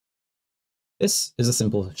This is a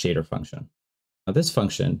simple shader function. Now this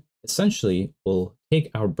function essentially will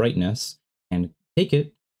take our brightness and take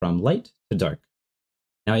it from light to dark.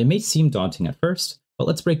 Now it may seem daunting at first, but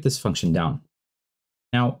let's break this function down.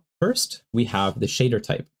 Now first we have the shader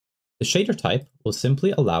type. The shader type will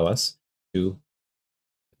simply allow us to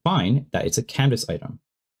define that it's a canvas item.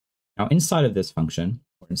 Now inside of this function,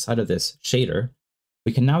 or inside of this shader,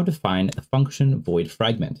 we can now define a function void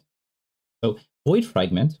fragment. So void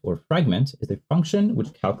fragment, or fragment, is a function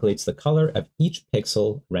which calculates the color of each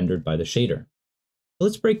pixel rendered by the shader. So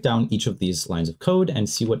let's break down each of these lines of code and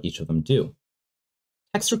see what each of them do.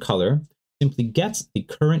 Texture color simply gets the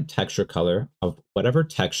current texture color of whatever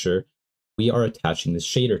texture we are attaching this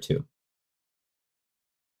shader to.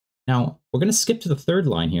 Now, we're going to skip to the third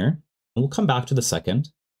line here, and we'll come back to the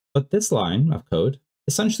second, but this line of code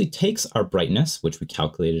essentially takes our brightness, which we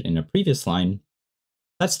calculated in a previous line,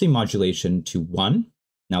 sets the modulation to 1.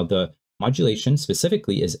 Now, the modulation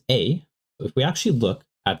specifically is A. So if we actually look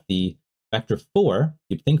at the vector 4,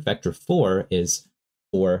 you'd think vector 4 is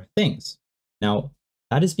 4 things. Now,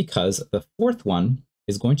 that is because the fourth one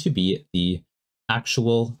is going to be the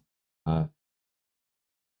actual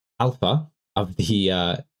alpha of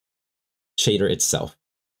the shader itself.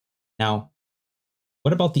 Now,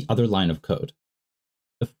 what about the other line of code?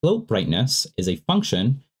 The float brightness is a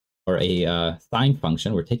function, or a sine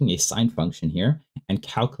function. We're taking a sine function here and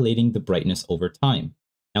calculating the brightness over time.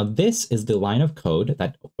 Now, this is the line of code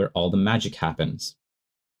where all the magic happens.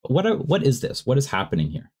 But what is this? What is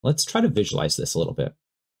happening here? Let's try to visualize this a little bit.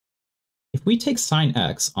 If we take sine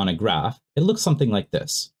x on a graph, it looks something like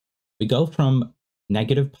this. We go from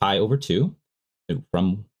negative pi over 2,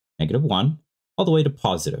 from negative 1, all the way to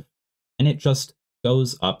positive. And it just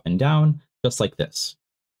goes up and down, just like this.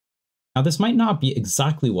 Now, this might not be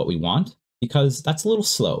exactly what we want, because that's a little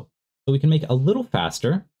slow. So we can make it a little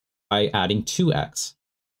faster by adding 2x.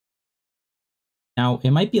 Now,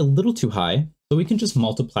 it might be a little too high, so we can just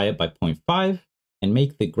multiply it by 0.5 and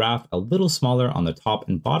make the graph a little smaller on the top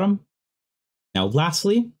and bottom. Now,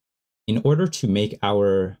 lastly, in order to make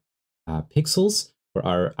our pixels for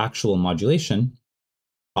our actual modulation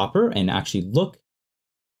proper and actually look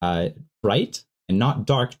bright and not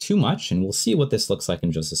dark too much, and we'll see what this looks like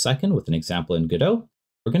in just a second with an example in Godot,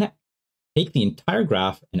 we're going to take the entire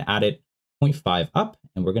graph and add it 0.5 up,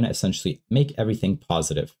 and we're going to essentially make everything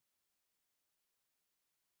positive.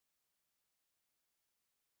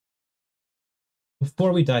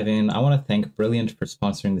 Before we dive in, I want to thank Brilliant for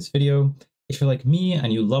sponsoring this video. If you're like me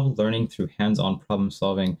and you love learning through hands-on problem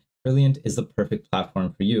solving, Brilliant is the perfect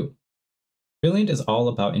platform for you. Brilliant is all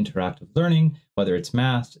about interactive learning, whether it's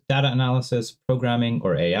math, data analysis, programming,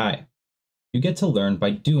 or AI. You get to learn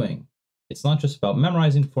by doing. It's not just about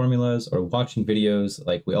memorizing formulas or watching videos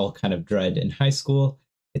like we all kind of dread in high school.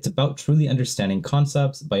 It's about truly understanding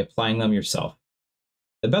concepts by applying them yourself.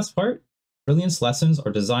 The best part? Brilliant's lessons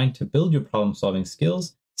are designed to build your problem-solving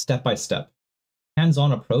skills step by step.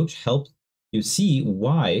 Hands-on approach helps you see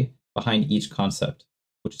why behind each concept,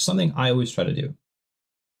 which is something I always try to do,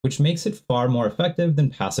 which makes it far more effective than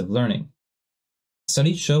passive learning.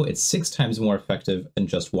 Studies show it's 6 times more effective than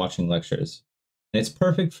just watching lectures. And it's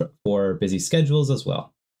perfect for busy schedules as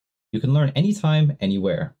well. You can learn anytime,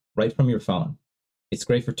 anywhere, right from your phone. It's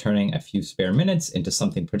great for turning a few spare minutes into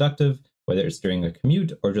something productive, whether it's during a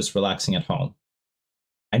commute or just relaxing at home.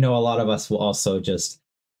 I know a lot of us will also just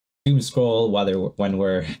doom scroll when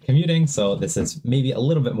we're commuting, so this is maybe a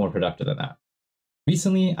little bit more productive than that.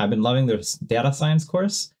 Recently, I've been loving their data science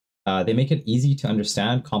course. They make it easy to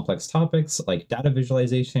understand complex topics like data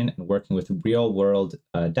visualization and working with real-world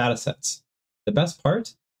data sets. The best part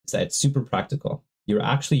is that it's super practical. You're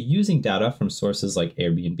actually using data from sources like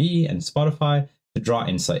Airbnb and Spotify to draw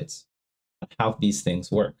insights on how these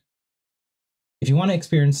things work. If you want to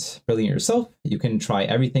experience Brilliant yourself, you can try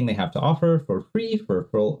everything they have to offer for free for a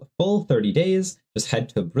full 30 days. Just head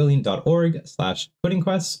to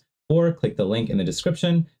brilliant.org/codingquest or click the link in the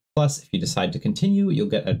description. Plus, if you decide to continue, you'll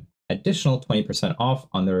get an additional 20% off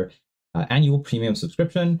on their annual premium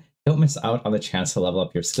subscription. Don't miss out on the chance to level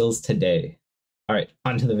up your skills today. All right,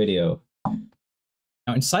 on to the video.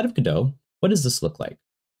 Now, inside of Godot, what does this look like?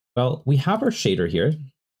 Well, we have our shader here,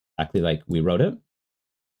 exactly like we wrote it.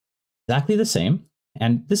 Exactly the same,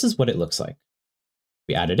 and this is what it looks like.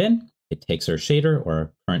 We add it in, it takes our shader or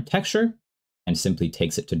our current texture and simply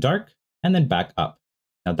takes it to dark and then back up.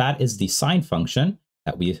 Now that is the sine function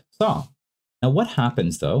that we saw. Now what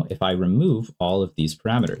happens though if I remove all of these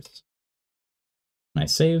parameters? When I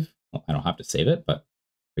save, well, I don't have to save it, but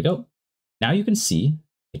here we go. Now you can see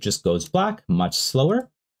it just goes black much slower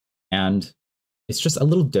and it's just a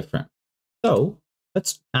little different. So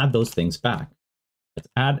let's add those things back. Let's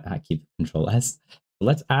add, keep Control S.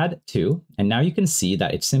 Let's add 2, and now you can see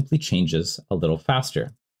that it simply changes a little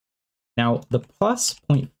faster. Now, the plus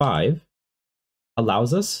 0.5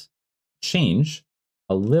 allows us to change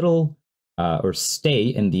a little, or stay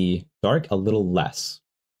in the dark a little less.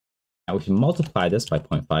 Now, if you multiply this by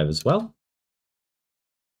 0.5 as well,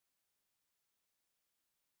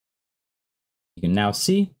 you can now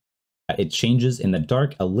see that it changes in the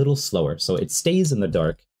dark a little slower. So it stays in the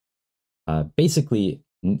dark basically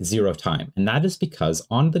 0 time. And that is because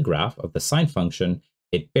on the graph of the sine function,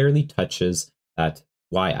 it barely touches that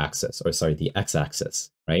y-axis, or sorry, the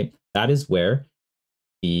x-axis, right? That is where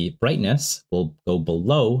the brightness will go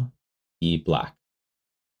below the black.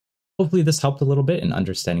 Hopefully this helped a little bit in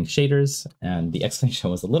understanding shaders, and the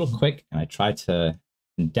explanation was a little quick, and I tried to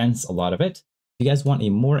condense a lot of it. If you guys want a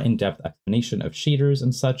more in-depth explanation of shaders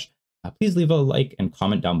and such, please leave a like and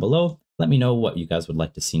comment down below. Let me know what you guys would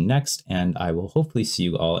like to see next, and I will hopefully see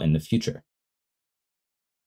you all in the future.